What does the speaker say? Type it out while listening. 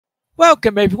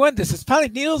Welcome everyone, this is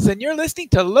Pilot Niels and you're listening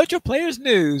to LOTRO Players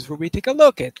News, where we take a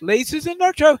look at lasers in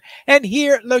LOTRO and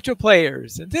here at LOTRO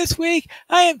Players. And this week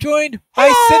I am joined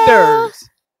by Cinders.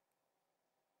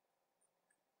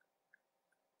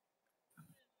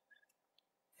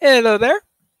 Hello there.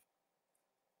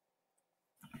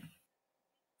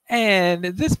 And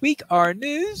this week our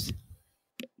news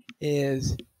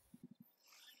is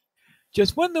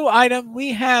just one little item.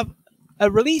 We have a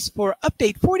release for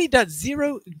update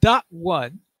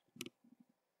 40.0.1.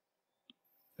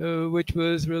 Which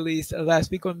was released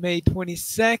last week on May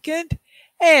 22nd.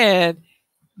 And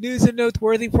news and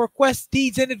noteworthy for quests,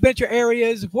 deeds, and adventure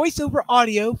areas, voiceover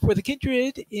audio for the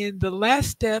kindred in the last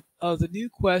step of the new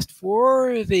quest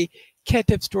for the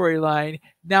Ketep storyline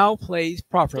now plays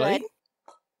properly. Right?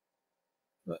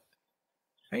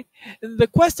 And the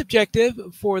quest objective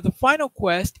for the final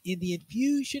quest in the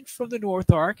Infusion from the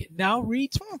North Arc now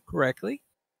reads correctly.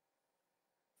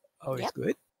 Always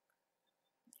good.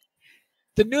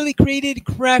 The newly created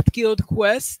Craft Guild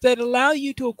quests that allow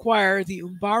you to acquire the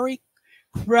Umbari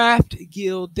Craft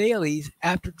Guild dailies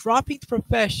after dropping the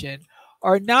profession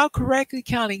are now correctly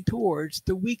counting towards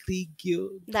the weekly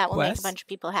guild That will quests. make a bunch of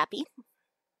people happy.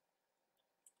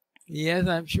 Yes,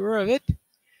 I'm sure of it.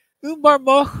 Umbar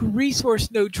Moch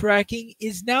resource node tracking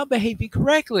is now behaving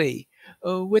correctly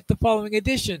with the following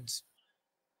additions.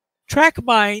 Track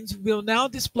mines will now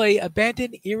display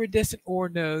abandoned iridescent ore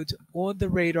nodes on the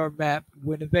radar map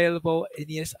when available. And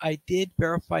yes, I did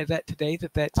verify that today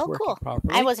that's working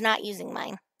properly. I was not using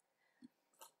mine.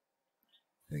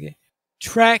 Okay.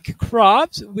 Track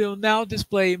crops will now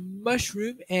display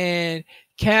mushroom and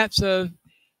caps of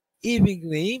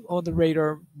evening on the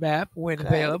radar map when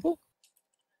available.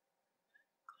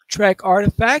 Track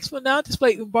artifacts will now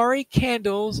display Umbari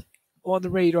candles on the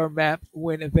radar map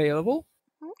when available.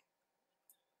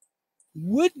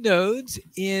 Wood nodes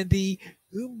in the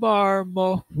Umbar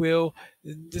Moch will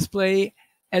display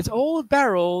as old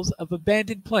barrels of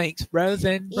abandoned planks rather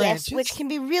than branches. Yes, which can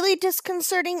be really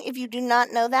disconcerting if you do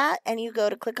not know that and you go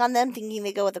to click on them thinking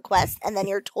they go with a quest and then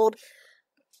you're told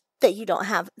that you don't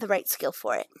have the right skill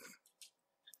for it.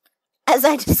 As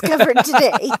I discovered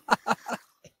today.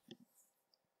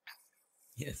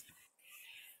 Yes.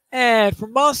 And for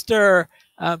Monster,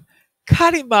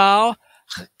 Karimal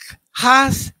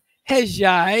Has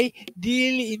Hejai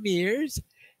Dil Emirs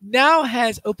now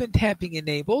has open tapping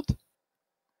enabled.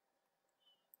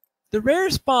 The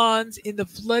rare spawns in the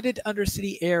flooded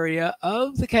Undercity area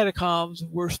of the catacombs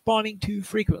were spawning too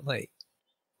frequently.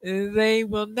 They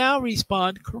will now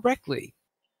respawn correctly.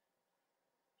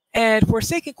 And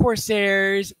Forsaken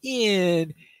Corsairs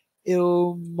in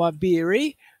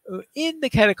Ilmabiri in the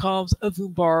catacombs of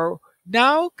Umbar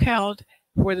now count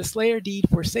for the Slayer deed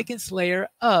Forsaken Slayer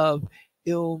of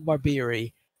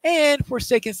Ilmabiri and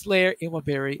Forsaken Slayer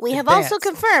Ilmabiri. We have also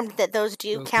confirmed that those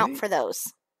do count for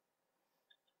those.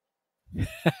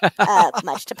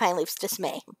 Much to Pineleaf's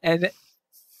dismay. And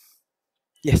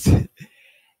yes.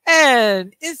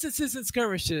 And instances and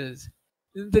skirmishes.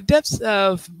 In the depths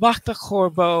of Makta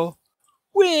Korbo,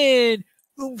 when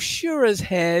Umshura's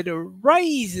head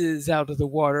rises out of the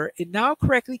water, it now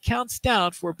correctly counts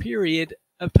down for a period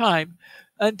of time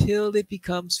until it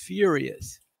becomes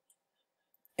furious.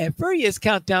 And furious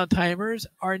countdown timers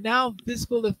are now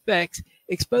visible effects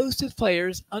exposed to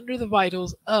players under the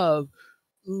vitals of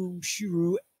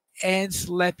Umshuru and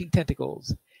slapping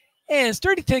tentacles. And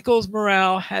sturdy tentacles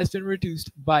morale has been reduced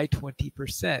by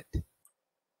 20%.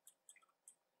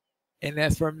 And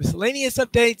as for miscellaneous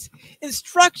updates,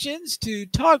 instructions to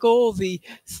toggle the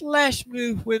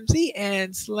 /move Whimsy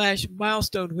and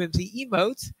 /milestone Whimsy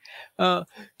emotes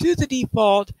to the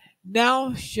default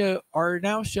are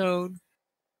now shown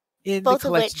in the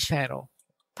collections panel.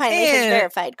 Pineleaf is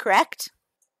verified, correct?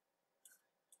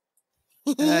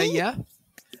 Yeah.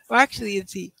 Well, actually,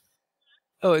 it's the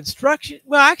instruction.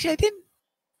 Well, actually, I didn't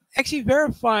actually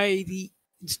verify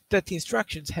that the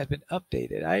instructions have been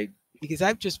updated. Because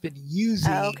I've just been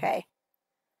using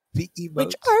the emotes,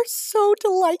 which are so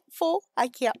delightful. I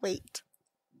can't wait.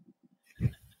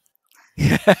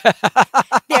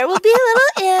 There will be a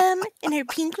little M in her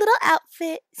pink little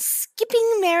outfit,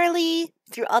 skipping merrily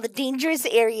through all the dangerous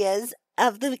areas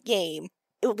of the game.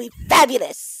 It will be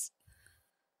fabulous.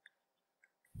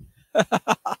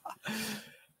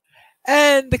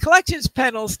 And the collections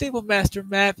panel stable master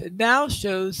map now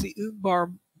shows the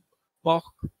Umbar Moch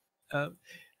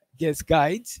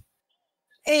guides,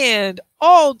 and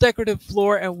all decorative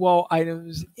floor and wall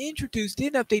items introduced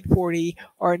in Update 40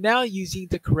 are now using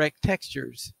the correct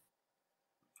textures.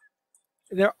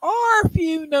 There are a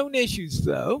few known issues,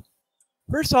 though.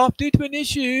 First off, due to an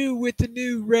issue with the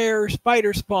new rare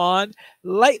spider spawn,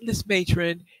 Lightless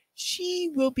Matron,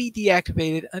 she will be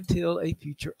deactivated until a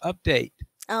future update.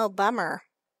 Oh, bummer.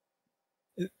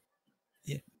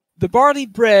 The barley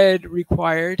bread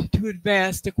required to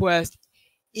advance the quest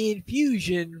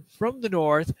Infusion from the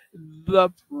north, the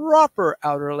proper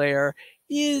outer layer,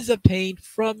 is obtained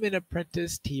from an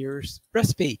apprentice tier's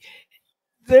recipe.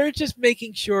 They're just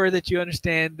making sure that you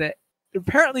understand that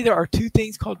apparently there are two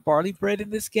things called barley bread in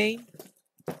this game.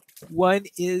 One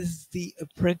is the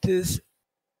apprentice,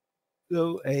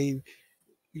 a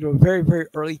very very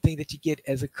early thing that you get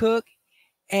as a cook,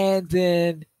 and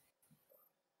then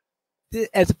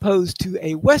as opposed to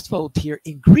a Westfold tier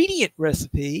ingredient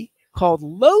recipe called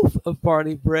loaf of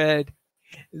barley bread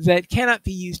that cannot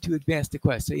be used to advance the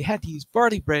quest. So you have to use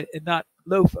barley bread and not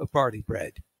loaf of barley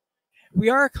bread. We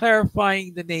are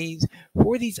clarifying the names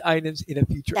for these items in a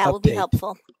future update. That will be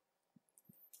helpful.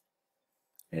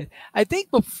 And I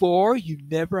think before you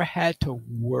never had to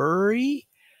worry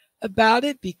about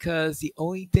it because the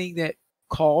only thing that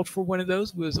called for one of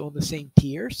those was on the same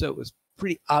tier, so it was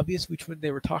pretty obvious which one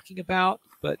they were talking about.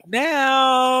 But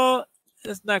now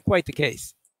that's not quite the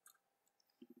case.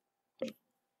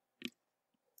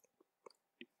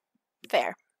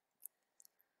 Fair.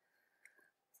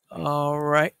 All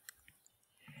right.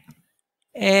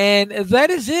 And that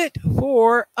is it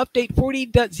for update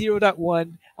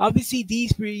 40.0.1. Obviously,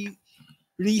 these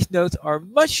release notes are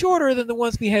much shorter than the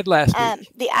ones we had last week.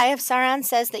 The Eye of Sauron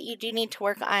says that you do need to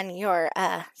work on your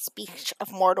speech of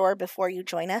Mordor before you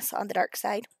join us on the dark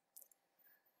side.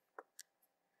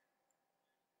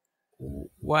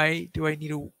 Why do I need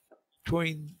to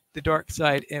join the dark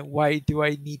side, and why do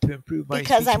I need to improve my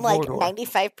because speech I'm like Mordor?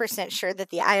 95% sure that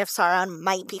the Eye of Sauron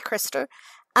might be Krister.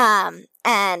 And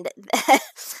and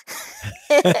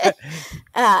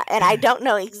I don't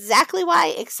know exactly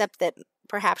why, except that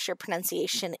perhaps your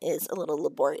pronunciation is a little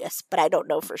laborious, but I don't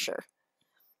know for sure.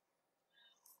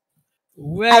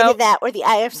 Well, either that or the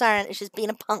Eye of Sauron is just being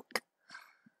a punk.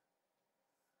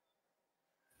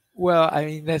 Well, I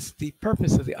mean, that's the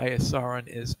purpose of the Eye of Sauron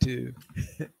is to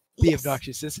be Yes.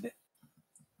 obnoxious, isn't it?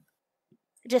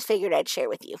 Just figured I'd share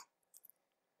with you.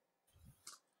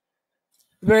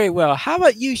 Very well. How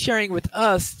about you sharing with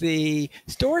us the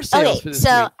store sales for Okay, this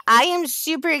so week? I am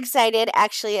super excited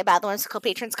actually about the Whimsical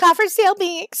Patrons Coffer Sale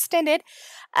being extended.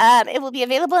 It will be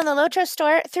available in the LOTRO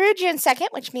store through June 2nd,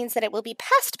 which means that it will be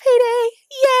past payday.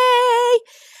 Yay!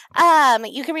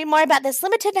 You can read more about this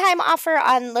limited time offer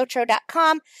on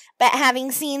LOTRO.com, but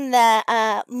having seen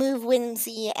the Move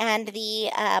Whimsy and the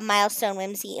Milestone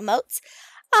Whimsy emotes,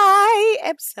 I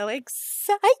am so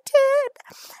excited.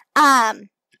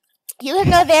 You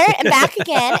can go there and back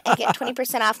again and get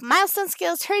 20% off Milestone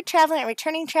Skills, Hurried Traveler, and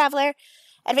Returning Traveler,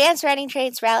 Advanced Riding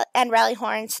Traits, and Rally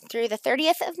Horns through the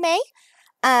 30th of May.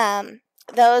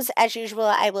 Those, as usual,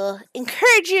 I will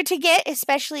encourage you to get,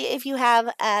 especially if you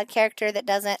have a character that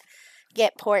doesn't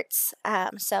get ports.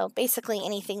 So basically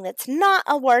anything that's not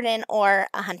a Warden or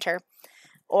a Hunter,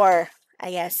 or,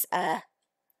 I guess, a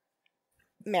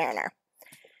Mariner.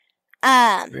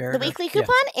 The weekly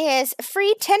coupon is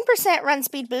free 10% run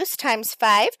speed boost times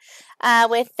 5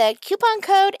 with the coupon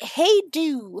code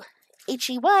HEYDO,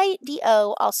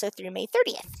 HEYDO, also through May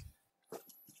 30th.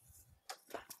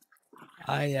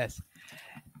 Ah, yes.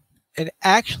 And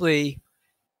actually,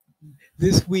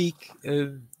 this week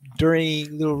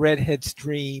during Little Redhead's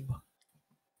stream,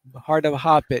 Heart of a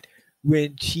Hobbit,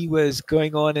 when she was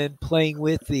going on and playing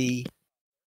with the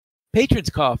Patrons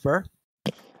Coffer,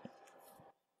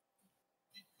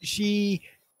 she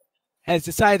has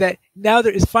decided that now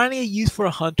there is finally a use for a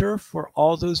hunter for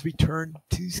all those return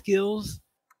to skills.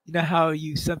 You know how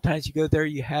you sometimes you go there,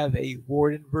 you have a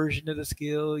warden version of the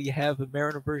skill, you have a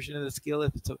mariner version of the skill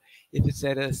if it's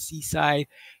at a seaside,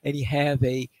 and you have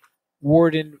a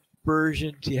warden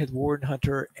version. So you have warden,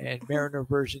 hunter, and mariner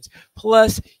versions.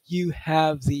 Plus, you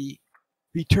have the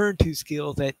return to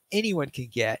skill that anyone can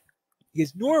get.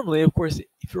 Because normally, of course,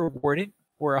 if you're a warden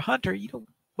or a hunter, you don't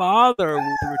bother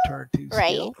with the return to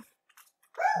skill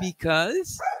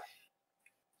because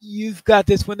you've got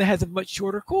this one that has a much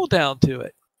shorter cooldown to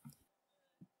it.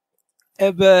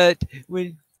 But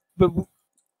of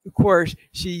course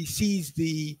she sees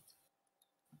the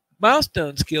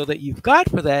milestone skill that you've got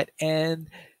for that, and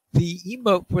the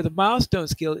emote for the milestone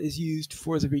skill is used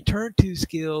for the return to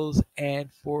skills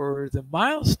and for the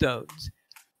milestones.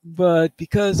 But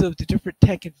because of the different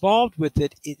tech involved with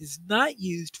it, it is not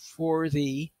used for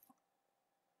the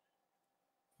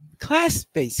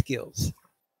class-based skills.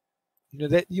 You know,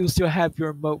 that you'll still have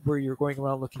your emote where you're going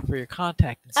around looking for your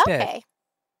contact instead. Okay.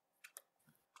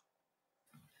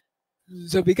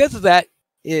 So because of that,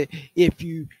 If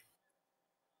you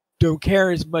don't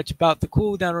care as much about the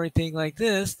cooldown or anything like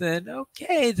this, then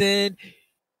okay, then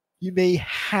you may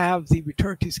have the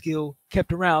return to skill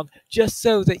kept around just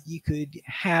so that you could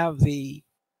have the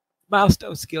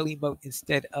milestone skill emote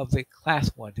instead of the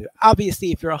class one.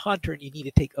 Obviously, if you're a hunter and you need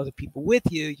to take other people with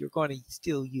you, you're going to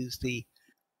still use the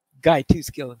guide 2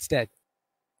 skill instead.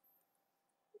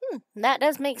 That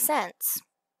does make sense.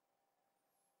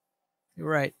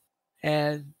 Right.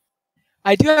 And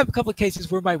I do have a couple of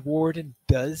cases where my warden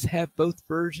does have both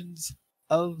versions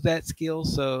of that skill,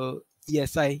 so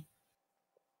yes, I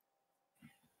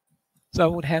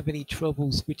won't have any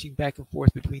trouble switching back and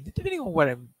forth between them, depending on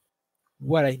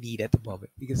what I need at the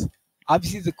moment. Because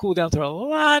obviously the cooldowns are a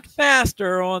lot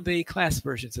faster on the class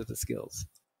versions of the skills.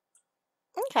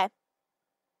 Okay.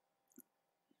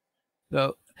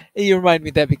 So you remind me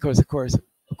of that because of course,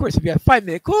 if you have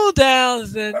 5-minute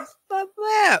cooldowns, then it's not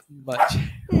that much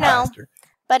faster.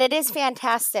 But it is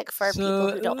fantastic for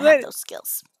people who don't have those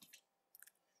skills.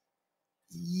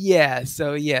 Yeah.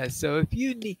 So if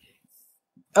you need,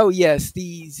 oh yes,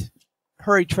 these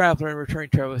hurry traveler and return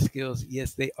traveler skills,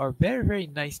 yes, they are very, very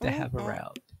nice to have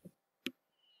around.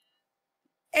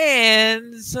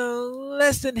 And so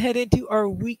let's then head into our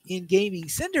week in gaming.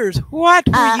 Cinders, what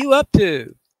were you up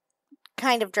to?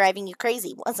 Kind of driving you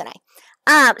crazy, wasn't I?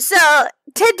 So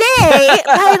today,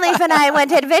 Leif and I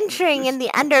went adventuring in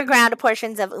the underground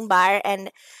portions of Umbar,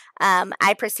 and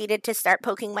I proceeded to start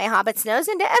poking my hobbit's nose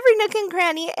into every nook and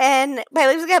cranny, and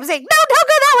Leif kept saying, "No, don't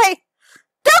go that way!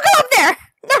 Don't go up there!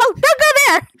 No, don't go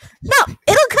there! No,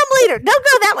 it'll come later! Don't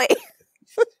go that way!"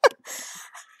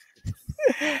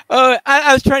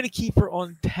 I was trying to keep her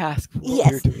on task for what we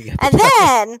were doing. And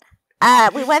then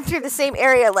we went through the same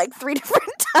area like 3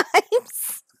 different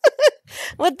times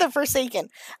with the Forsaken,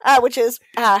 which is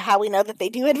how we know that they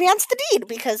do advance the deed,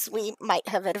 because we might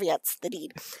have advanced the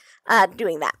deed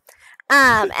doing that.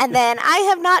 And then I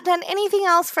have not done anything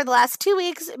else for the last 2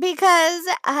 weeks because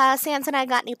Sans and I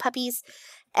got new puppies,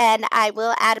 and I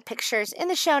will add pictures in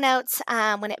the show notes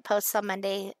when it posts on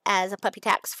Monday as a puppy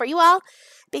tax for you all,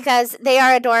 because they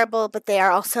are adorable, but they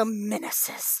are also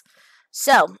menaces.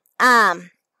 So,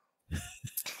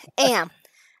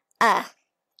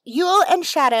 Yule and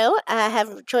Shadow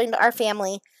have joined our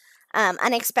family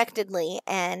unexpectedly,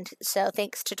 and so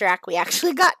thanks to Drac, we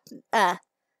actually got the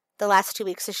last 2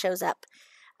 weeks of shows up.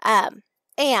 But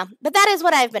that is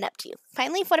what I've been up to.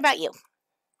 Finally, what about you?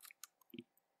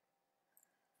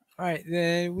 All right,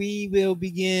 then we will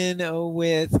begin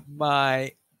with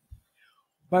my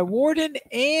warden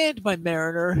and my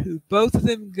mariner, who both of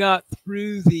them got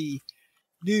through the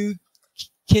new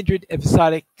Kindred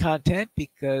episodic content,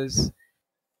 because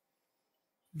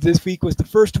this week was the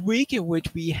first week in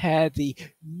which we had the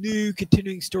new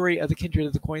continuing story of the Kindred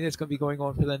of the Coin that's going to be going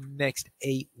on for the next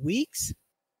 8 weeks.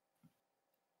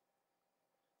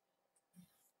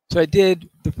 So I did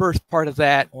the first part of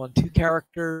that on 2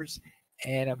 characters,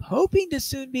 and I'm hoping to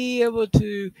soon be able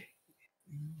to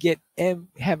get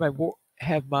have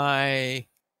my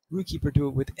Rootkeeper do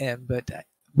it with M, but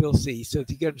we'll see. So if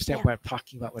you can understand what I'm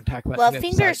talking about when talking about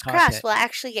fingers crossed, we'll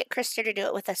actually get Krister to do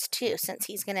it with us too, since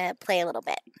he's going to play a little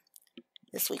bit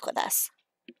this week with us.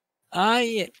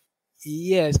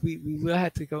 Yes, we will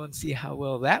have to go and see how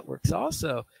well that works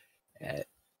also.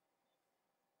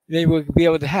 Maybe we'll be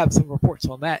able to have some reports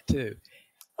on that too.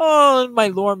 On my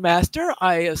Lore Master,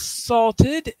 I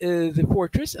assaulted the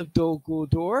fortress of Dol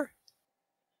Guldur.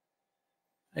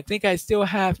 I think I still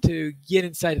have to get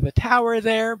inside of a tower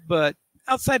there, but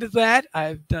outside of that,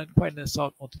 I've done quite an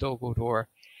assault onto Dol Guldur.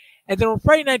 And then on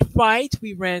Friday Night Fight,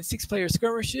 we ran 6-player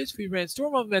skirmishes. We ran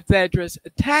Storm of Methedras,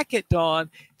 Attack at Dawn,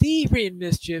 Thievery and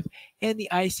Mischief, and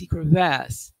the Icy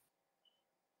Crevasse.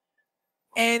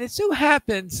 And it so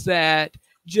happens that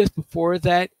just before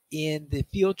that, in the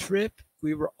field trip,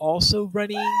 we were also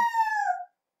running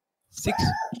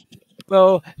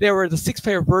there were the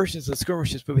 6-player versions of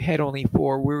skirmishes, but we had only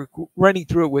 4. We were running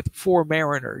through it with 4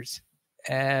 mariners.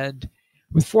 And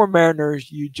with 4 mariners,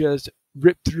 you just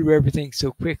rip through everything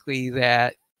so quickly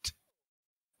that...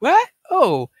 What?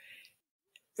 Oh.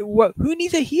 Who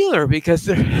needs a healer? Because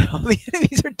all the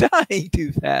enemies are dying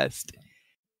too fast.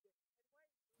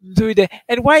 So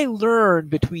and what I learned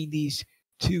between these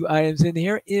 2 items in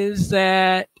here is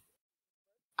that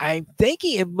I'm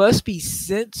thinking it must be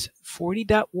since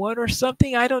 40.1 or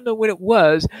something. I don't know what it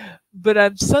was, but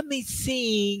I'm suddenly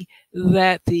seeing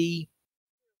that the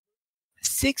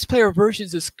 6-player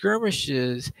versions of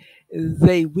skirmishes,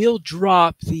 they will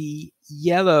drop the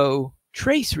yellow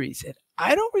traceries. And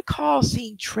I don't recall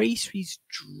seeing traceries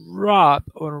drop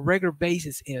on a regular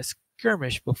basis in a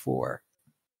skirmish before.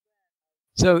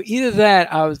 So either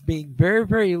that, I was being very,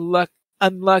 very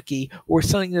unlucky, or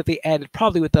something that they added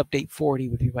probably with update 40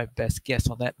 would be my best guess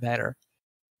on that matter.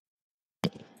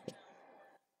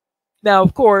 Now,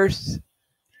 of course,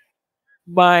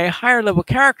 my higher level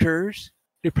characters,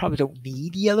 they probably don't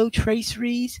need yellow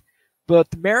traceries,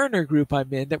 but the Mariner group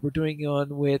I'm in that we're doing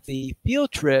on with the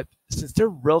field trip, since they're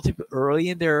relatively early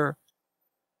in their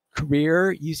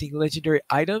career using legendary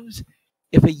items,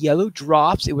 if a yellow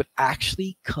drops, it would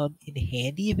actually come in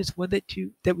handy if it's one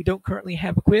that we don't currently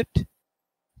have equipped.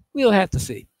 We'll have to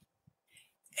see.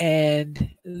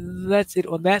 And that's it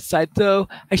on that side. Though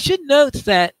I should note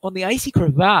that on the Icy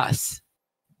Crevasse,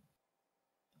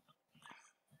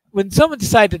 when someone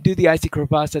decided to do the Icy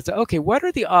Crevasse, I said, okay, what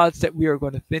are the odds that we are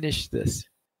going to finish this?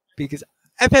 Because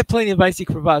I've had plenty of Icy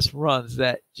Crevasse runs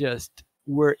that just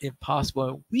were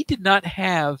impossible. We did not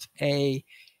have a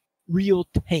real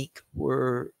tank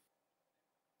for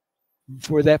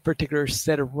that particular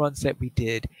set of runs that we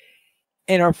did.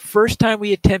 And our first time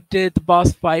we attempted the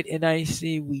boss fight in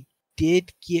Icy, we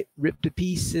did get ripped to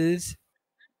pieces.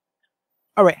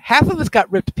 All right, half of us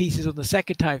got ripped to pieces on the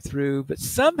second time through, but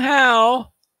somehow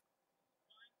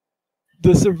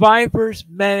the survivors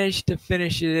managed to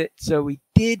finish it. So we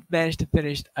did manage to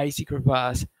finish Icy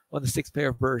Crevasse on the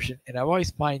 6-player version, and I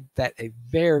always find that a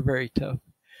very, very tough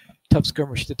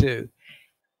skirmish to do.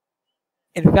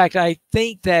 In fact, I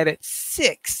think that at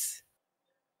 6,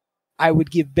 I would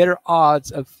give better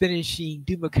odds of finishing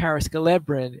Dumocara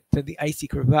Scalebrin than the Icy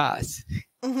Crevasse.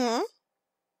 Mm-hmm.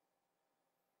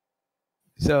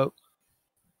 So,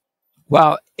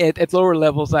 while at lower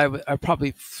levels, I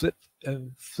probably flip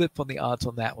on the odds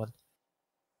on that one.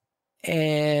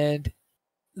 And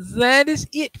that is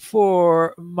it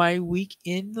for my week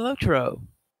in LOTRO.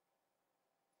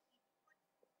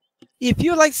 If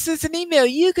you'd like to send us an email,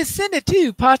 you can send it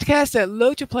to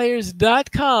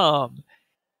podcast@lotroplayers.com.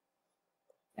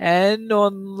 And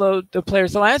on the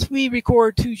Players Alliance, we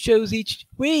record 2 shows each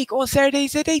week. On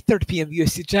Saturdays at 8:30 p.m.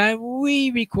 USC time,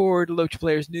 we record LOTRO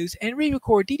Players News and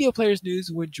re-record DDO Players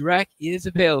News when Drac is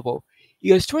available.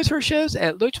 You guys choice for shows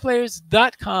at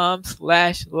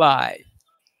lotroplayers.com/live.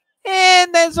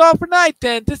 And that's all for tonight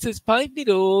then. This is Pipe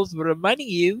Needles reminding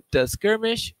you to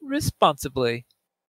skirmish responsibly.